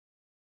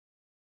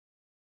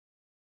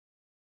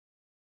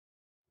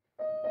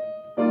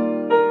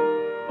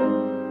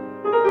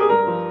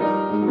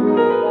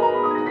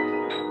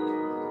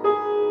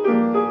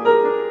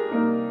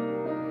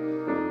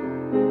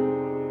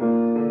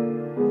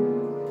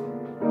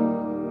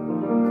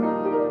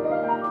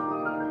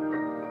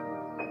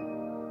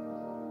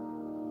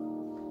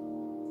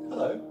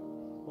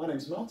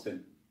name's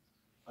Martin.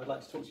 I'd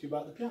like to talk to you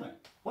about the piano.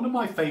 One of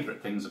my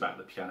favourite things about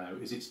the piano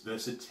is its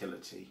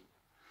versatility.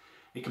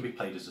 It can be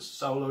played as a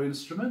solo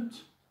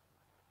instrument,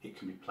 it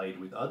can be played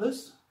with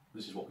others,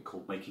 this is what we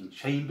call making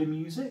chamber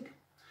music,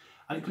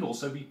 and it can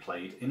also be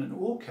played in an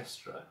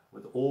orchestra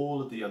with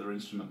all of the other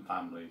instrument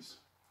families.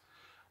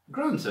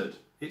 Granted,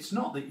 it's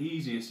not the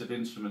easiest of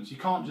instruments. You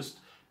can't just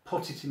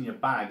put it in your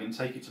bag and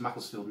take it to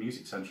Macclesfield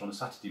Music Centre on a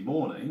Saturday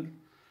morning,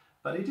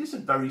 but it is a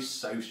very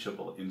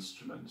sociable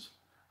instrument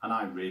and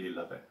I really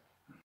love it.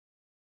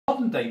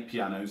 Modern day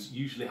pianos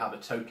usually have a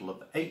total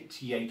of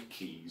 88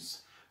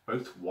 keys,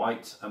 both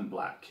white and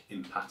black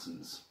in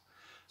patterns,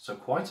 so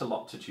quite a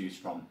lot to choose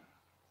from.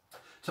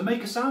 To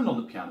make a sound on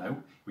the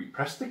piano, we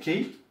press the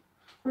key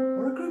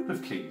or a group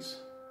of keys,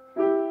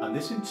 and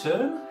this in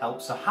turn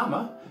helps a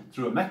hammer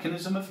through a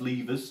mechanism of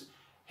levers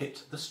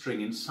hit the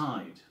string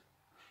inside.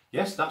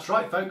 Yes, that's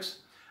right folks,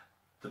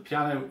 the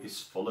piano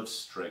is full of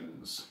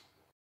strings.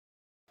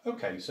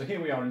 Okay, so here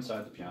we are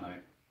inside the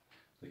piano.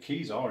 The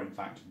keys are in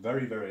fact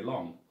very, very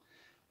long.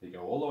 They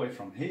go all the way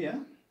from here,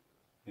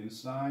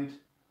 inside,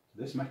 to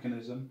this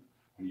mechanism.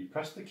 When you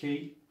press the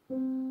key,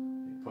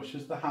 it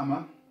pushes the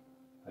hammer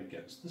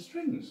against the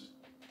strings.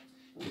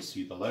 You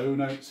see the low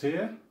notes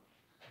here,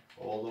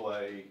 all the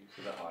way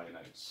to the high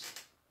notes.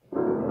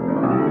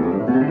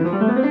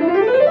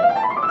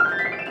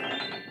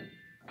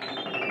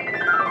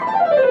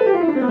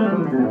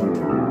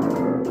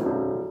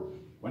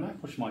 When I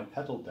push my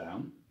pedal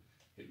down,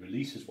 it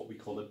releases what we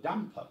call a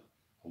damper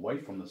away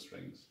from the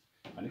strings.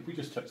 And if we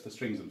just touch the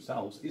strings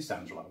themselves, it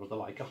sounds rather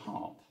like a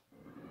harp.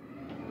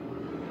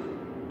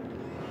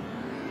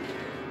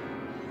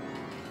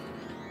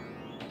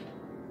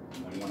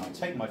 And then when I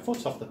take my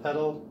foot off the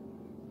pedal,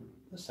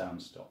 the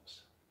sound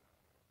stops.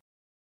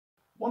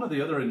 One of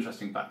the other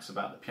interesting facts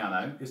about the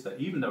piano is that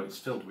even though it's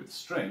filled with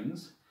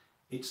strings,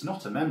 it's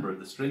not a member of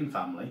the string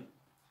family,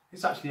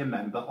 it's actually a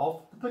member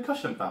of the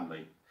percussion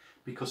family,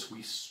 because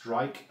we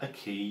strike a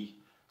key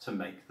to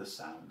make the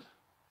sound.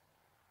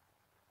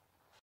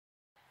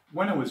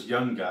 When I was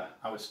younger,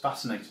 I was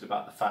fascinated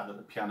about the fact that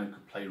the piano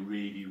could play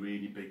really,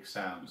 really big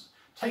sounds.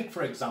 Take,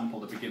 for example,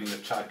 the beginning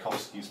of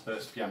Tchaikovsky's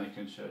first piano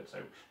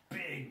concerto.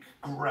 Big,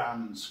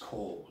 grand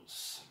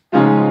chords. Or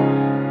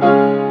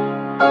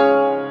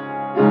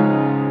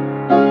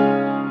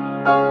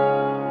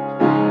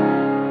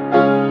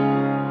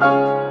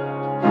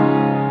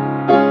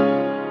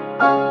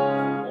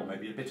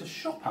maybe a bit of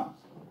Chopin.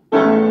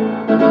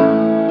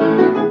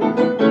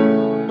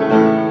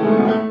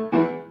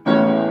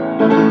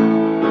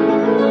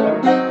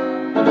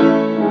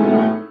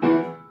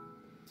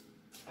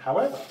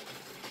 However,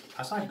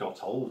 as I got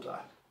older,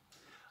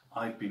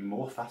 I've been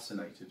more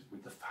fascinated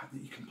with the fact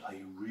that you can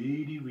play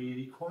really,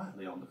 really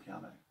quietly on the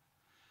piano.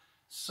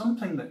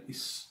 Something that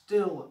is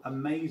still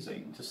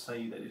amazing to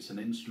say that it's an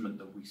instrument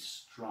that we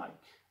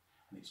strike,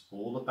 and it's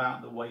all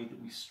about the way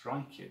that we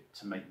strike it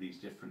to make these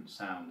different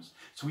sounds.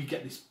 So we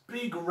get this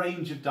big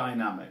range of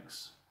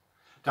dynamics.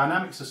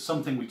 Dynamics is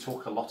something we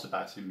talk a lot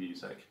about in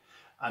music,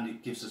 and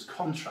it gives us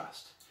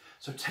contrast.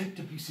 So take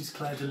Debussy's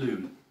Clair de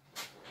Lune.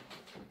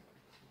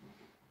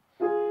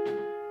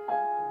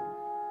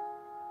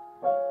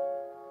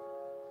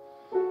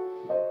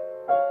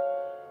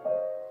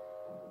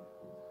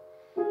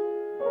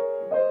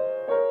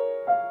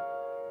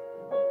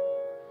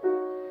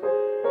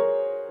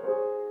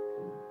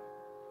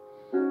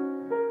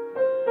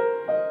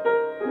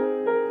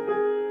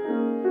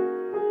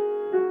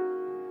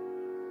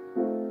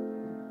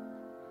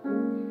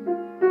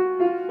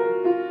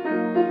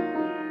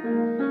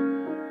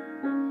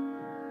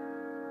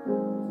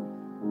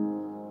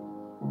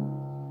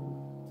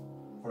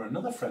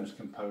 Another French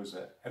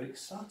composer, Eric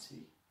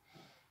Satie.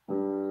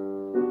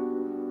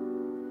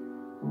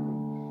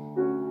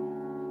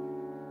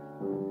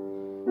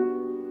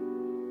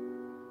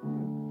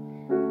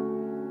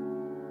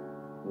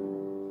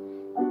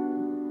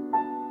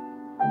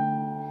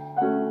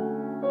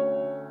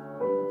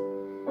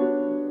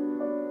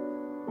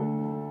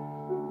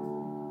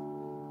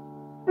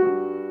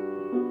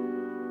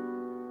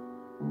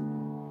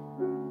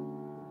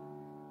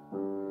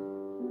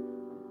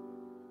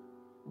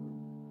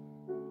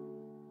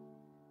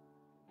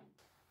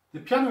 The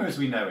piano as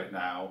we know it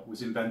now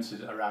was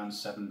invented around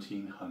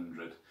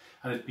 1700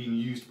 and has been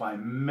used by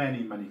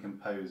many, many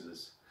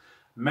composers,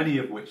 many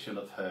of which you'll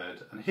have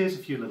heard. And here's a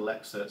few little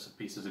excerpts of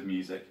pieces of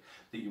music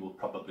that you will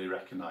probably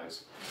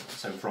recognise.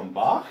 So from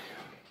Bach,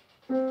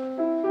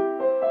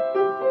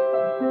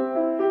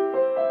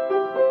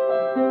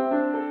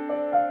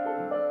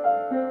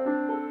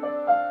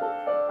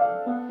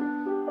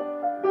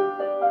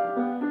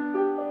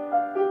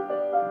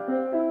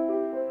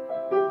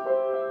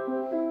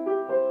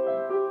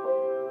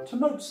 to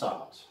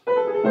Mozart.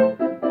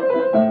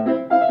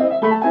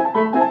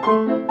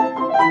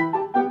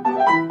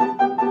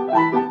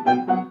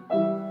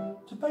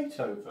 To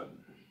Beethoven.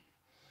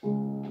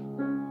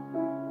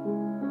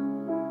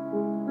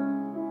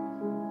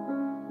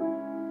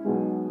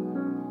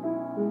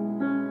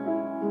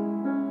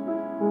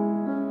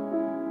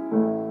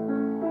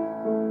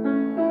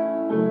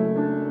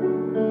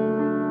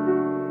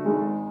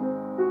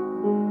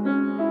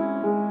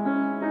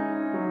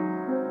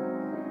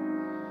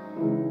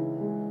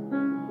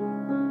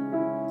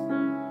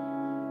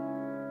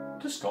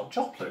 Scott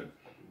Joplin.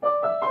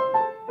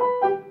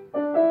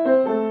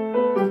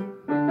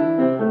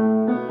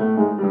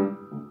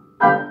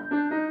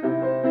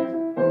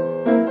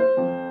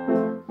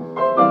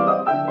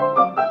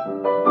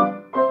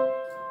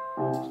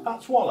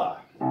 That's Waller.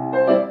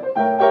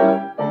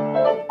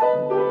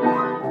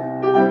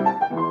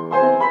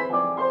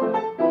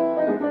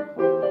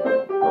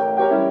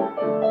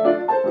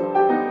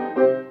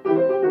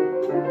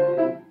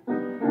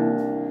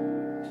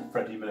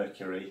 Freddie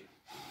Mercury.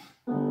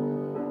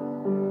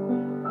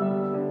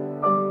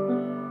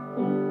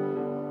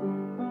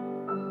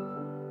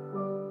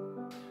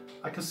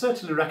 I can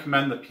certainly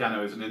recommend the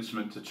piano as an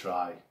instrument to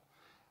try.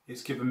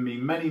 It's given me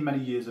many,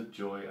 many years of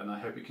joy, and I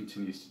hope it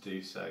continues to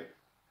do so.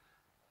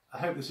 I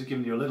hope this has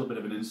given you a little bit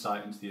of an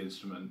insight into the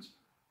instrument.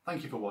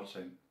 Thank you for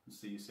watching, and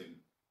see you soon.